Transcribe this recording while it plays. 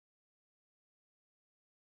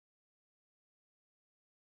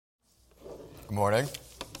Good morning.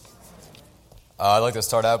 I'd like to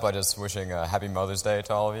start out by just wishing a happy Mother's Day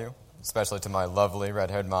to all of you, especially to my lovely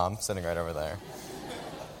red-haired mom sitting right over there.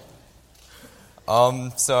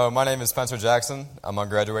 So my name is Spencer Jackson. I'm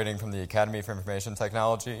graduating from the Academy for Information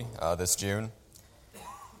Technology this June.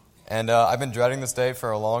 And I've been dreading this day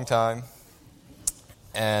for a long time.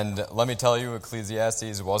 And let me tell you,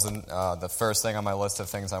 Ecclesiastes wasn't the first thing on my list of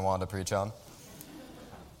things I wanted to preach on.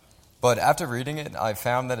 But after reading it, I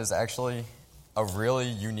found that it's actually a really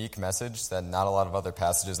unique message that not a lot of other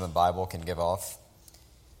passages in the Bible can give off.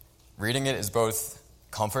 Reading it is both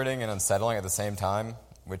comforting and unsettling at the same time,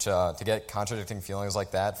 which to get contradicting feelings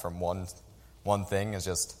like that from one thing is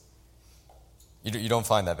just, you don't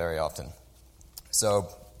find that very often. So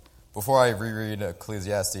before I reread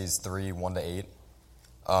Ecclesiastes 3, 1-8,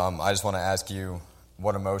 I just want to ask you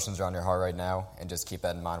what emotions are on your heart right now, and just keep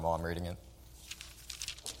that in mind while I'm reading it.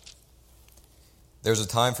 There's a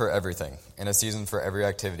time for everything, and a season for every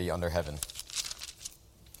activity under heaven.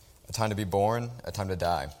 A time to be born, a time to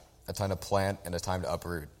die, a time to plant and a time to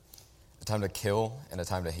uproot, a time to kill and a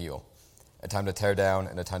time to heal, a time to tear down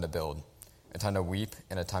and a time to build, a time to weep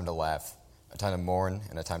and a time to laugh, a time to mourn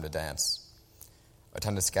and a time to dance, a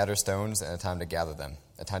time to scatter stones and a time to gather them,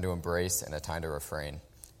 a time to embrace and a time to refrain,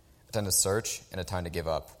 a time to search and a time to give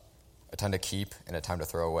up, a time to keep and a time to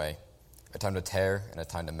throw away, a time to tear and a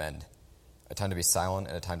time to mend, a time to be silent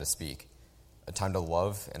and a time to speak, a time to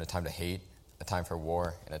love and a time to hate, a time for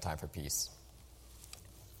war and a time for peace.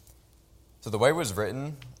 So the way it was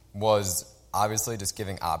written was obviously just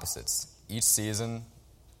giving opposites. Each season,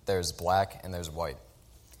 there's black and there's white.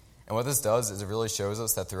 And what this does is it really shows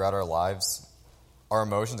us that throughout our lives, our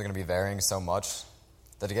emotions are going to be varying so much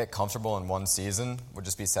that to get comfortable in one season would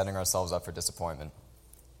just be setting ourselves up for disappointment.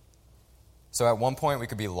 So at one point we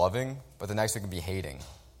could be loving, but the next we could be hating.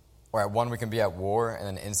 Or at one we can be at war and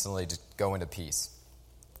then instantly just go into peace.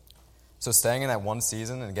 So staying in that one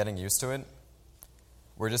season and getting used to it,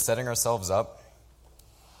 we're just setting ourselves up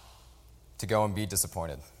to go and be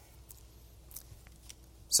disappointed.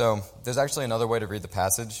 So there's actually another way to read the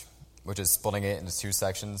passage, which is splitting it into two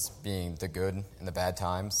sections, being the good and the bad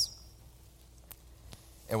times.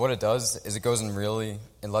 And what it does is it goes and really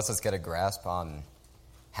and lets us get a grasp on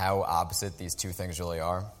how opposite these two things really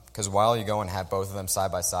are. Because while you go and have both of them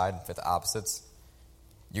side by side with the opposites,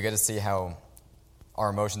 you get to see how our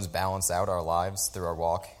emotions balance out our lives through our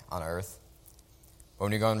walk on earth. But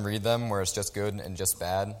when you go and read them where it's just good and just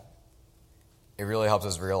bad, it really helps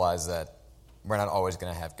us realize that we're not always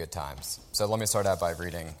going to have good times. So let me start out by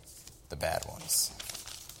reading the bad ones.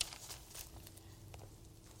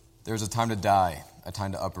 There's a time to die, a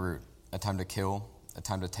time to uproot, a time to kill, a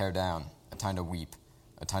time to tear down, a time to weep,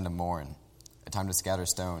 a time to mourn, a time to scatter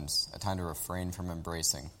stones, a time to refrain from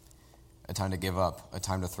embracing, a time to give up, a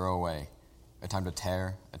time to throw away, a time to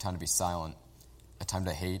tear, a time to be silent, a time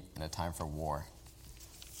to hate, and a time for war.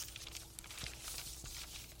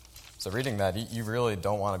 So reading that, you really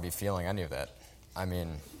don't want to be feeling any of that. I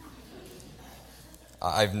mean,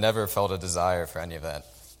 I've never felt a desire for any of that.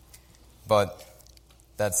 But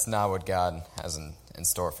that's not what God has in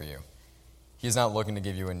store for you. He's not looking to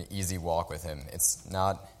give you an easy walk with him. It's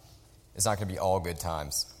not going to be all good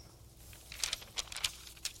times.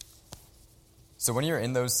 So when you're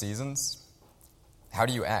in those seasons, how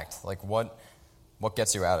do you act? Like what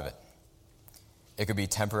gets you out of it? It could be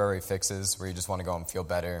temporary fixes where you just want to go and feel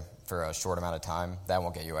better for a short amount of time. That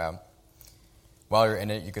won't get you out. While you're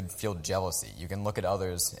in it, you could feel jealousy. You can look at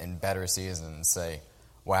others in better seasons and say,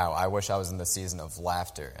 wow, I wish I was in the season of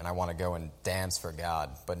laughter and I want to go and dance for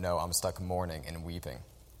God. But no, I'm stuck mourning and weeping.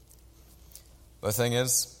 But the thing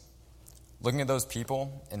is, looking at those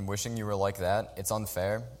people and wishing you were like that, it's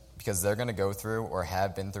unfair because they're going to go through or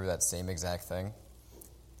have been through that same exact thing.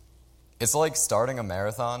 It's like starting a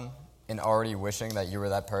marathon and already wishing that you were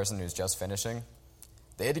that person who's just finishing.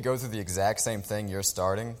 They had to go through the exact same thing you're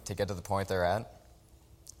starting to get to the point they're at.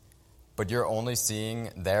 But you're only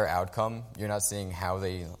seeing their outcome. You're not seeing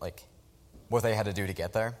what they had to do to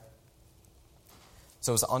get there.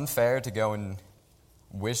 So it's unfair to go and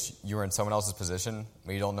wish you were in someone else's position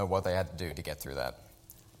when you don't know what they had to do to get through that.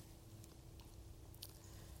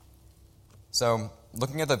 So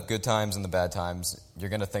looking at the good times and the bad times, you're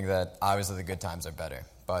going to think that obviously the good times are better.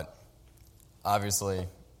 But obviously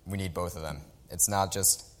we need both of them. It's not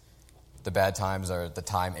just the bad times or the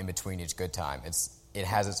time in between each good time. It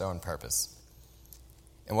has its own purpose.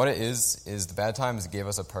 And what it is the bad times give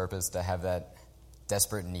us a purpose to have that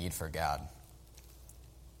desperate need for God.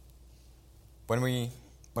 When we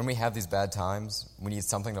have these bad times, we need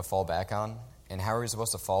something to fall back on. And how are we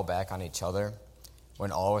supposed to fall back on each other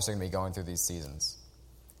when all of us are going to be going through these seasons?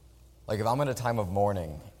 Like if I'm in a time of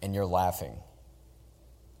mourning and you're laughing,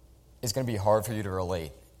 it's going to be hard for you to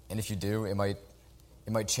relate. And if you do, it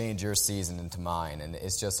might change your season into mine. And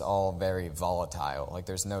it's just all very volatile. Like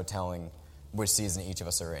there's no telling which season each of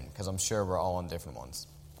us are in, because I'm sure we're all in different ones.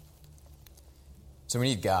 So we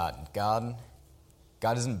need God.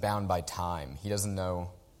 God isn't bound by time. He doesn't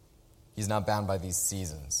know. He's not bound by these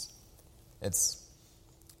seasons.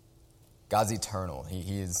 God's eternal.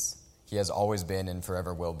 He has always been and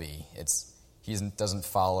forever will be. He doesn't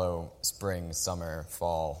follow spring, summer,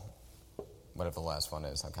 fall, whatever the last one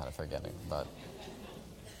is. I'm kind of forgetting. But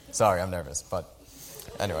sorry, I'm nervous. But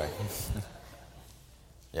anyway.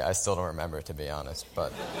 Yeah, I still don't remember, to be honest.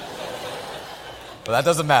 But that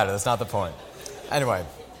doesn't matter. That's not the point. Anyway,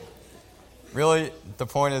 really, the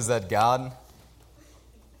point is that God,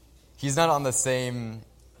 He's not on the same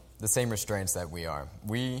restraints that we are.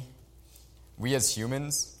 We as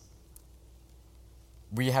humans,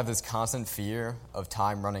 we have this constant fear of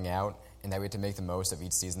time running out and that we have to make the most of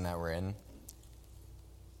each season that we're in.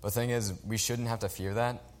 But the thing is, we shouldn't have to fear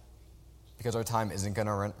that because our time isn't going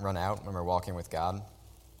to run out when we're walking with God.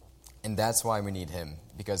 And that's why we need Him,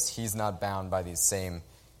 because He's not bound by these same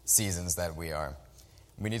seasons that we are.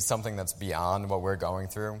 We need something that's beyond what we're going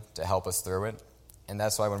through to help us through it. And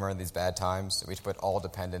that's why when we're in these bad times, we should put all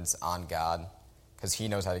dependence on God, because He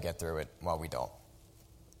knows how to get through it while we don't. All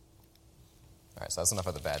right, so that's enough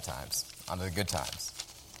of the bad times. On to the good times.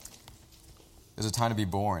 There's a time to be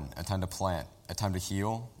born, a time to plant, a time to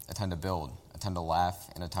heal, a time to build, a time to laugh,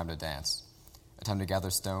 and a time to dance. A time to gather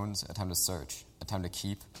stones, a time to search, a time to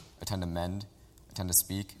keep, a time to mend, a time to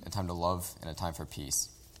speak, a time to love, and a time for peace.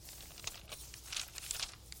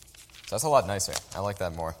 So that's a lot nicer. I like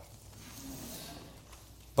that more.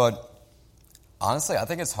 But honestly, I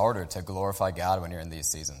think it's harder to glorify God when you're in these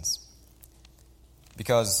seasons.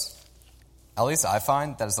 Because at least I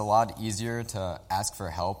find that it's a lot easier to ask for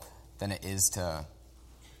help than it is to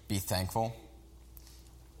be thankful.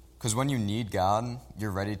 Because when you need God,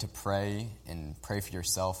 you're ready to pray and pray for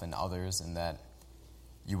yourself and others, and that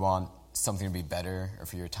you want something to be better or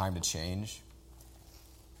for your time to change.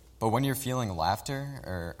 But when you're feeling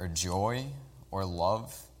laughter or joy or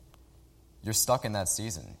love, you're stuck in that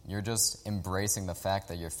season. You're just embracing the fact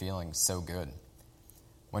that you're feeling so good.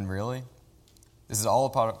 When really, this is all a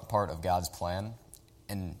part of God's plan,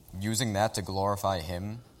 and using that to glorify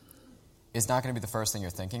Him is not going to be the first thing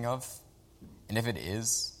you're thinking of. And if it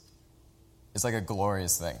is, it's like a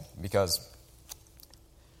glorious thing, because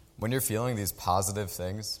when you're feeling these positive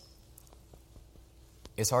things,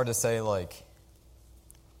 it's hard to say, like,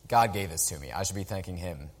 God gave this to me, I should be thanking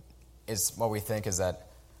Him. It's what we think is that,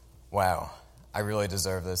 wow, I really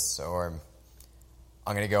deserve this, or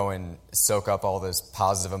I'm going to go and soak up all this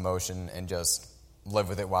positive emotion and just live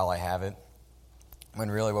with it while I have it.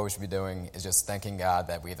 When really what we should be doing is just thanking God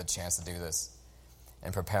that we have the chance to do this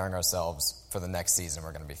and preparing ourselves for the next season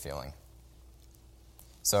we're going to be feeling.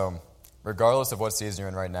 So, regardless of what season you're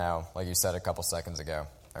in right now, like you said a couple seconds ago,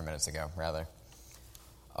 or minutes ago, rather,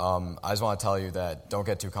 I just want to tell you that don't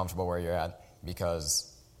get too comfortable where you're at,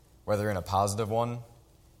 because whether you're in a positive one,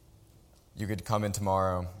 you could come in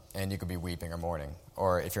tomorrow and you could be weeping or mourning.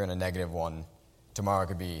 Or if you're in a negative one, tomorrow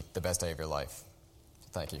could be the best day of your life.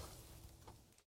 Thank you.